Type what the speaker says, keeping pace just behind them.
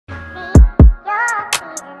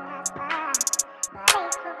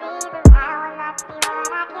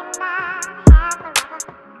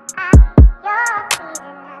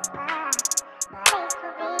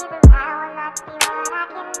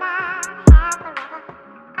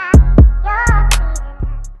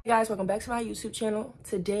Guys, welcome back to my YouTube channel.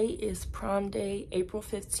 Today is prom day, April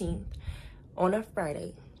 15th on a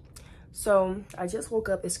Friday. So I just woke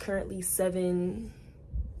up. It's currently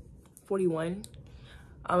 7:41.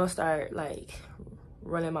 I'm gonna start like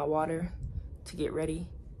running my water to get ready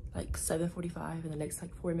like 7:45 in the next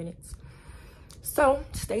like 4 minutes. So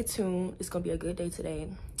stay tuned. It's gonna be a good day today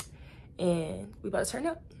and we about to turn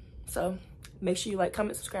up. So make sure you like,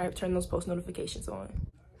 comment, subscribe, turn those post notifications on.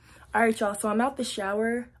 All right, y'all, so I'm out the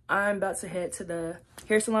shower. I'm about to head to the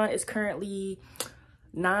hair salon. It's currently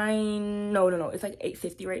it's like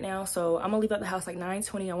 8:50 right now. So I'm gonna leave out the house like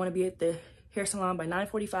 9:20. I wanna be at the hair salon by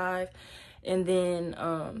 9:45. And then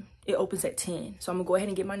it opens at 10. So I'm gonna go ahead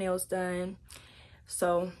and get my nails done.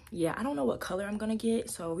 So yeah, I don't know what color I'm gonna get.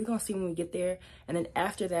 So we're gonna see when we get there. And then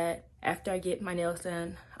after that, after I get my nails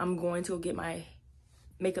done, I'm going to go get my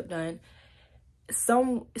makeup done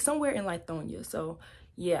somewhere in Lithonia. So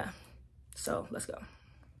yeah, so let's go.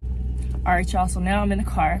 All right, y'all, so now I'm in the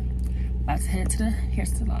car, about to head to the hair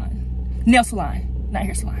salon. Nail salon, not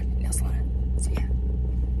hair salon, nail salon. So yeah,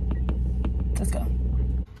 let's go.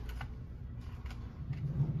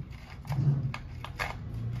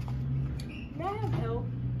 May I have help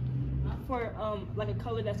for like a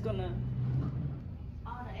color that's gonna...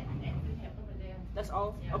 That's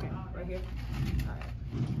all? Yeah, okay, right here. All right.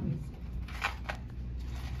 Let me see.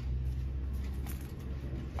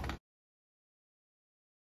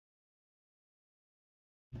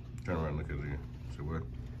 Turn around and look at it again. So what?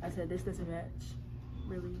 I said this doesn't match,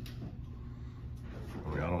 really. I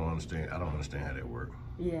mean, I don't understand how that works.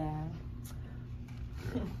 Yeah.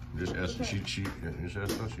 Just ask her. She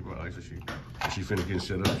might like to. She finna get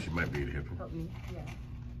set up. She might be able to help you. Help me. Yeah.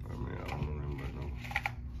 I mean, I don't know nothing about no.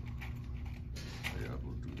 Yeah, I'll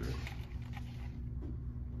go do that.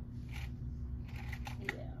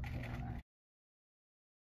 Yeah. Okay. All right.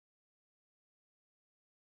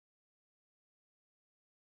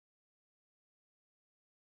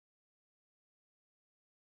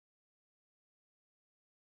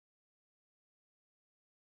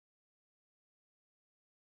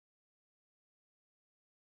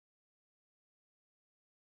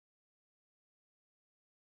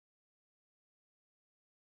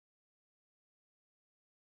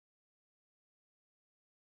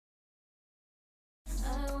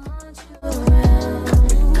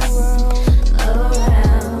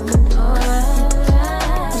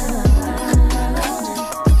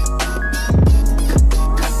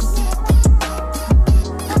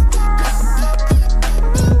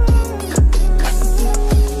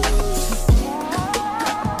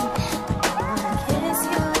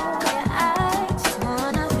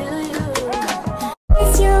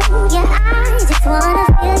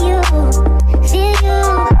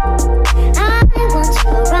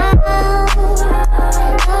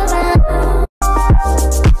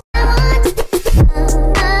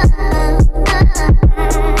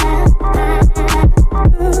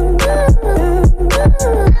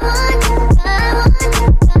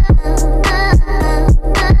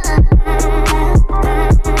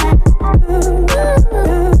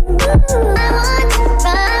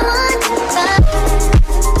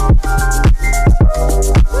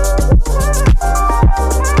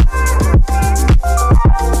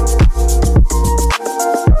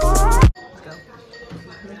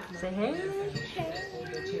 Say hey.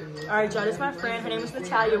 All right, y'all, this is my friend. Her name is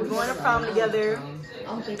Natalia. We're going to prom together. You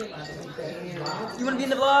want to be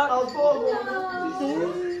in the vlog?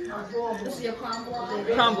 This is your prom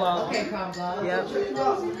vlog? Prom vlog. Okay, prom vlog. Yep.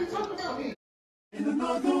 And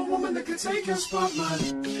another woman that can take your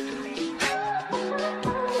spotlight.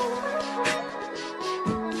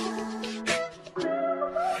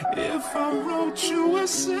 If I wrote you a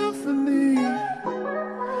symphony,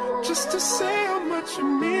 just to say how much you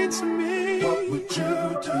mean to me, what would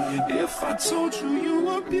you do? If I told you you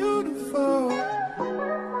were beautiful,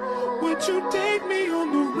 would you date me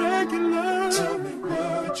on the regular? Tell me,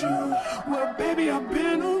 would you? Well, baby, I've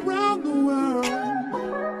been around the world,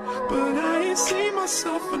 but I ain't seen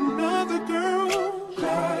myself another girl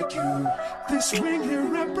like you. This ring here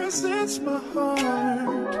represents my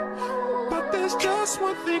heart, but there's just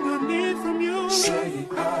one thing I need from you. Say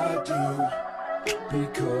I do.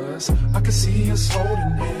 Because I can see us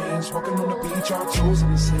holding hands, walking on the beach, our toes in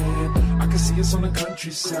the sand. I can see us on the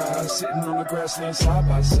countryside, sitting on the grassland side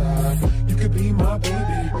by side. You could be my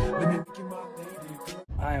baby, let me make you my lady.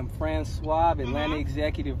 I am Francois, Atlanta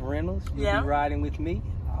Executive Rentals. You'll be riding with me.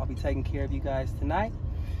 I'll be taking care of you guys tonight,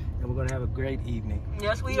 and we're gonna have a great evening.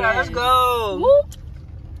 Yes, we are. Let's go. Whoop.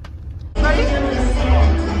 Ready?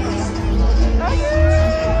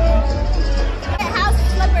 House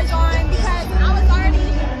slippers on because I was already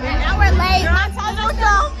an hour late. My toes were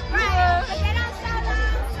so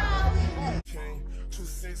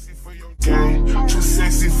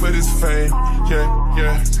for this fame, yeah,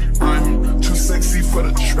 yeah. I'm too sexy for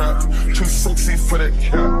the trap, too sexy for that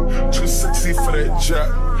cap, too sexy for that jack,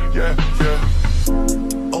 yeah, yeah.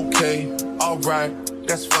 Okay, alright,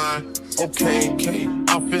 that's fine. Okay, okay,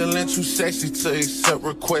 I'm feeling too sexy to accept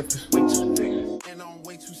requests. And I'm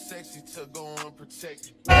way too sexy to go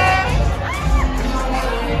unprotected.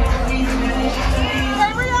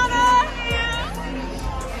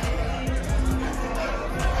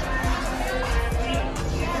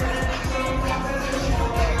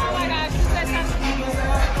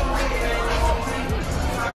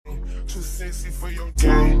 Too sexy for your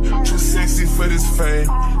game, too sexy for this fame,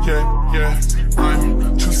 yeah, yeah.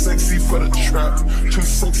 I'm too sexy for the trap, too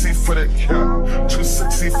sexy for that cap, too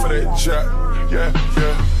sexy for that jack, yeah,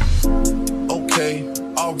 yeah. Okay,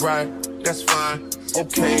 alright, that's fine.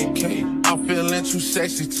 Okay, okay, I'm feeling too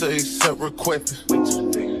sexy to accept requests.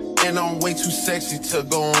 And I'm way too sexy to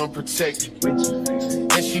go unprotected.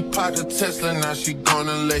 And she popped a Tesla, now she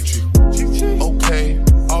gonna let you. Okay,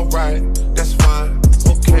 alright, that's fine.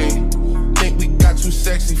 Okay, think we got too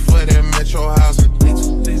sexy for that metro housing.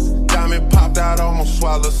 Diamond popped out, almost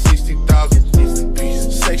swallowed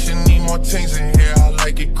 60,000. Section need more things in here, I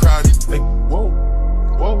like it crowded. Like, whoa,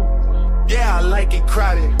 whoa. Yeah, I like it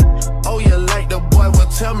crowded. Oh, you like the boy? Well,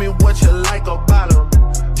 tell me what you like about him.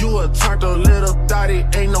 You a turned a little thotty,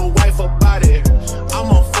 ain't no wife about it.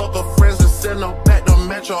 I'ma fuck her friends and send them back to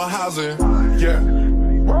metro housing. Yeah.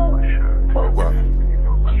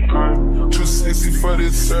 Too sexy for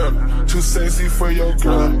this girl, too sexy for your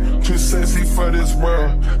girl, too sexy for this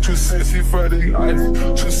world, too sexy for the life,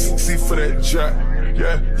 too sexy for that jack,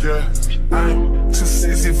 yeah, yeah. I'm too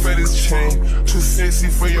sexy for this chain, too sexy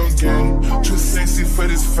for your game, too sexy for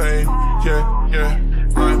this fame, yeah, yeah.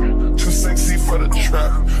 I'm too sexy for the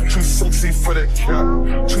trap, too sexy for that cap,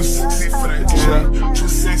 too sexy for that jack, too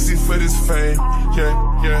sexy for this fame, yeah,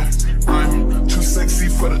 yeah. I'm too sexy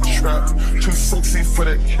for the trap, too sexy for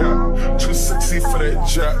that cap, too sexy for that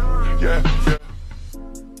jack, yeah, yeah.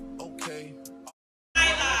 Okay.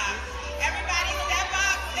 Everybody step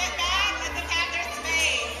up, step back, let them have their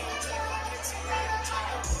space.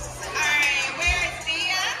 All right, where is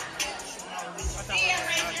Thea? Thea,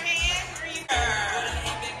 raise your hand.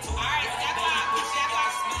 All right, step up, step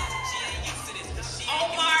up.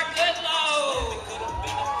 Omar Goodlow.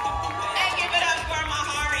 And give it up for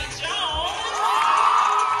Mahari Jones.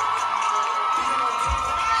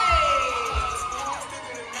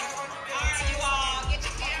 All right, you all, get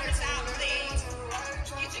your cameras out, please.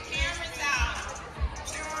 Get your cameras out.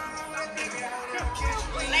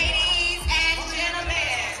 Ladies and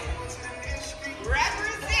gentlemen,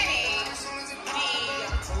 representing the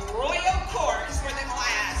Royal Courts for the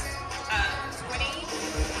class of 2022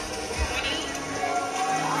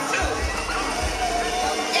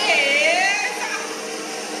 is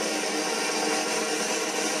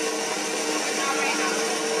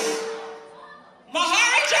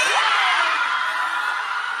Mahari Jones.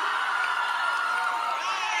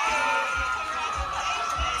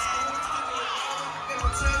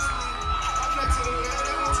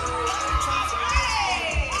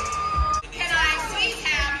 Can I please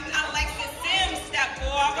have Alexis Sims step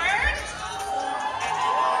forward?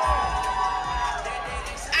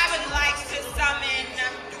 I would like to summon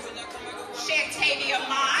Shantavia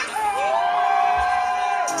Moss.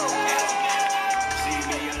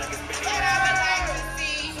 And I would like to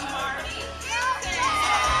see Marty Hilton.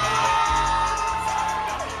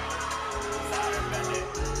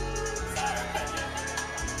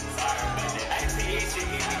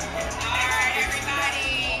 All right,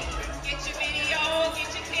 everybody, get your videos, get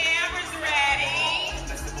your cameras ready.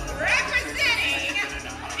 Representing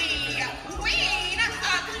the queen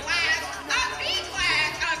of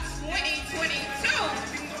B-class of 2022,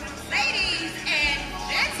 ladies and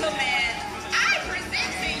gentlemen, I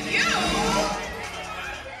present to you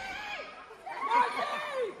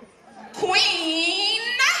Queen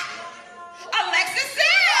Alexis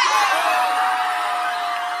Sims.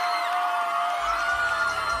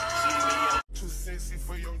 Too sexy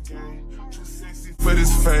for your game, too sexy for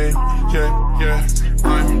this fame, yeah, yeah.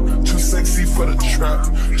 I'm too sexy for the trap,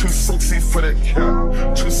 too sexy for that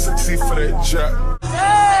cap, too sexy for that jack.